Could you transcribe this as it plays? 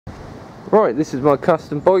Right, this is my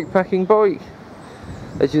custom bike packing bike.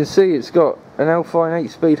 As you can see, it's got an alfine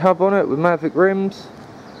 8-speed hub on it with mavic rims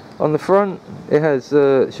on the front. It has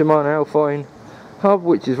the Shimano alfine hub,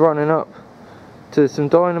 which is running up to some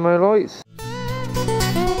dynamo lights.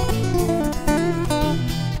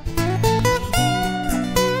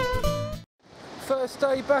 First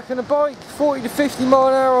day back on the bike, 40 to 50 mile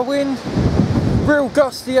an hour wind, real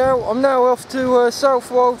gusty out. I'm now off to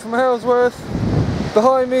Southwold from Halesworth.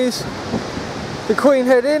 Behind me is the Queen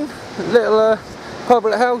Head Inn, a little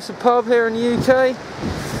public house and pub here in the UK.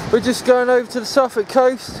 We're just going over to the Suffolk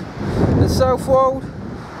coast at Southwold.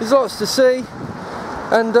 There's lots to see,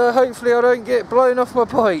 and hopefully I don't get blown off my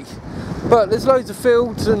bike. But there's loads of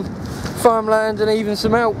fields and farmland and even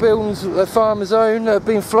some outbuildings that farmers own that have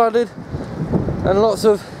been flooded, and lots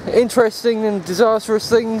of interesting and disastrous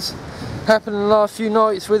things happened in the last few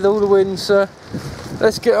nights with all the winds. So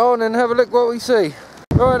let's get on and have a look what we see.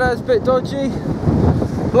 Right, that's a bit dodgy.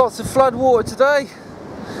 Lots of flood water today.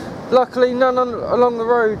 Luckily none along the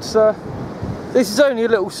road, so this is only a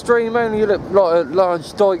little stream, only like a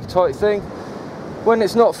large dike type thing. When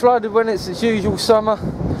it's not flooded, when it's its usual summer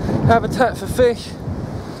habitat for fish,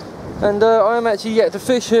 and I am actually yet to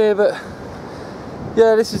fish here, but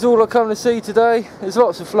yeah, this is all I come to see today. There's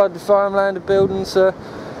lots of flooded farmland and buildings, so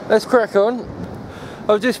let's crack on.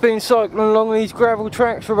 I've just been cycling along these gravel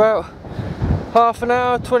tracks for about half an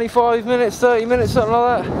hour, 25 minutes, 30 minutes, something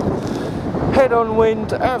like that. Head on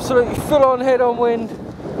wind, absolutely full on head on wind.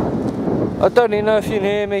 I don't even know if you can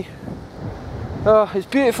hear me. Oh, it's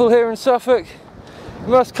beautiful here in Suffolk. You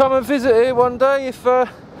must come and visit here one day if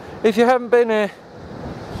you haven't been here.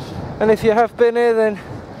 And if you have been here, then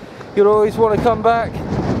you'll always want to come back.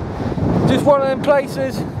 Just one of them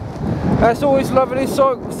places that's always lovely to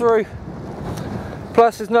cycle through.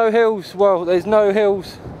 Plus there's no hills. Well, there's no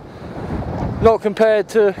hills, not compared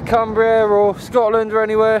to Cumbria or Scotland or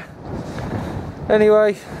anywhere.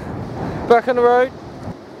 Anyway, back on the road.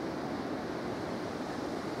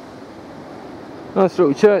 Nice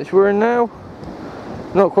little church we're in now.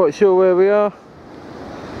 Not quite sure where we are,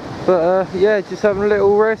 but yeah, just having a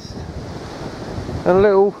little rest and a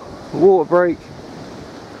little water break.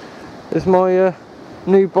 There's my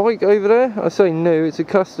new bike over there. I say new, it's a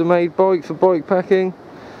custom made bike for bike packing.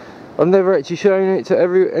 I've never actually shown it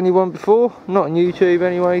to anyone before, not on YouTube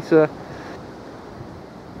anyway, so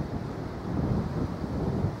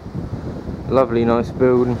lovely, nice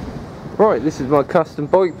building. Right, this is my custom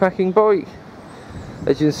bike packing bike.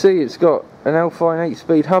 As you can see, it's got an alfine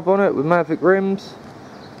 8-speed hub on it with mavic rims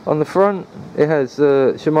on the front. It has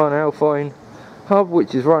the Shimano alfine hub,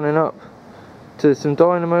 which is running up to some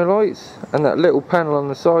dynamo lights, and that little panel on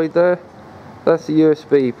the side there, that's the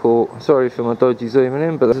USB port. Sorry for my dodgy zooming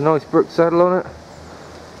in, but there's a nice brick saddle on it.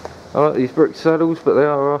 I like these brick saddles, but they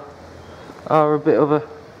are a bit of a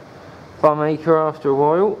bum acre after a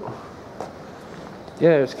while.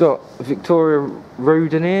 Yeah, it's got Victoria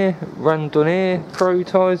Randonnier Pro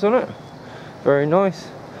tyres on it. Very nice.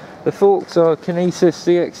 The forks are Kinesis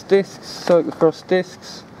CX discs, cyclocross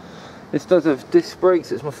discs. This does have disc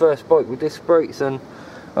brakes. It's my first bike with disc brakes, and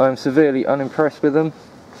I'm severely unimpressed with them.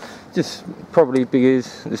 Just probably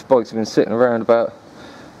because this bike's been sitting around about,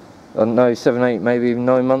 I don't know, 7, 8, maybe even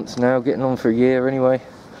 9 months now, getting on for a year anyway.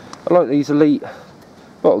 I like these Elite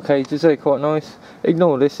bottle cages, they're quite nice.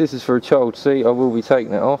 Ignore this, this is for a child seat, I will be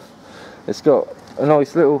taking it off. It's got a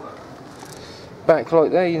nice little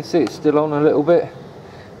backlight there, you can see it's still on a little bit.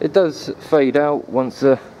 It does fade out once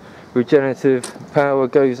the regenerative power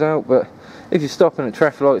goes out, but if you're stopping at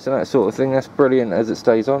traffic lights and that sort of thing, that's brilliant as it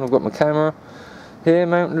stays on. I've got my camera here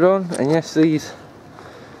mounted on, and yes, these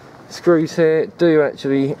screws here do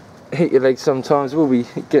actually hit your legs sometimes. We'll be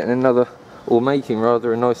getting another, or making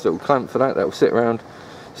rather, a nice little clamp for that will sit around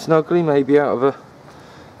snugly, maybe out of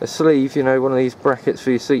a sleeve, you know, one of these brackets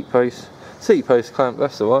for your seat post clamp,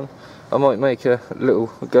 that's the one. I might make a little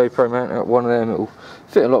GoPro mount out of one of them, it'll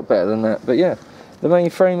fit a lot better than that. But yeah, the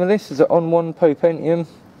main frame of this is an on-one Popentium,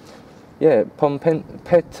 yeah,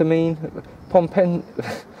 Pompetamine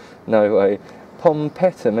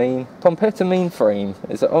frame.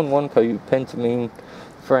 It's an on-one Pompetamine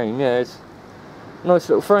frame, yeah, it's a nice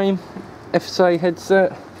little frame. FSA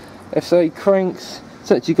headset, FSA cranks.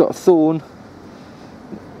 It's actually got a Thorn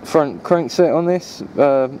front crankset on this,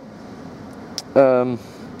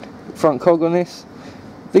 front cog on this.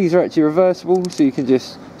 These are actually reversible, so you can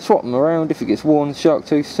just swap them around if it gets worn, shark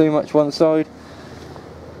tooth too much one side.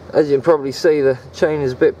 As you can probably see, the chain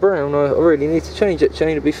is a bit brown. I really need to change that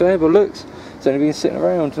chain to be fair, but looks, it's only been sitting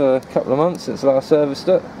around for a couple of months since last serviced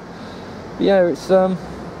it. But yeah, it's I'm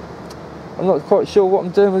not quite sure what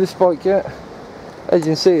I'm doing with this bike yet. As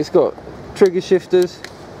you can see, it's got trigger shifters.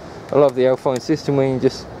 I love the alfine system where you can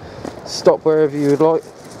just stop wherever you would like.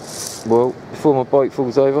 Well, before my bike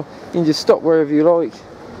falls over, you can just stop wherever you like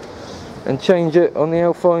and change it on the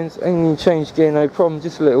alfines, and you can change gear no problem.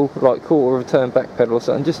 Just a little like quarter of a turn back pedal or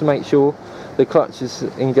something, just to make sure the clutch is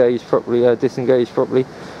engaged properly, disengaged properly.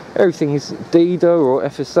 Everything's DIDO or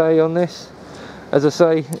FSA on this. As I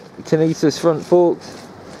say, kinesis front forks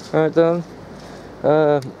are done.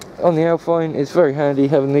 On the alfine, it's very handy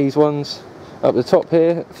having these ones up the top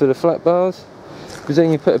here for the flat bars, because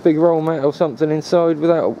then you put a big roll mat or something inside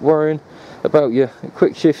without worrying about your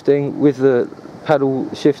quick shifting with the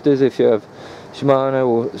paddle shifters. If you have Shimano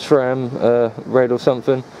or SRAM red or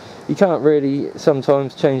something, you can't really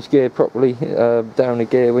sometimes change gear properly down a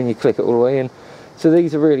gear when you click it all the way in. So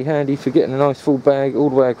these are really handy for getting a nice full bag all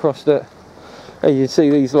the way across it. As you can see,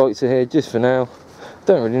 these lights are here just for now.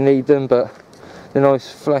 Don't really need them, but they're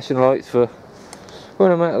nice flashing lights for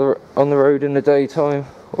when I'm out on the road in the daytime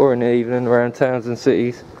or in the evening around towns and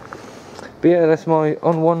cities. But yeah, that's my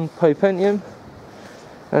On One Pentium,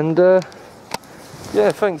 and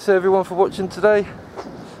yeah, thanks everyone for watching today.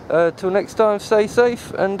 Till next time, stay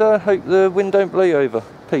safe, and hope the wind don't blow you over.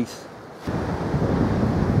 Peace.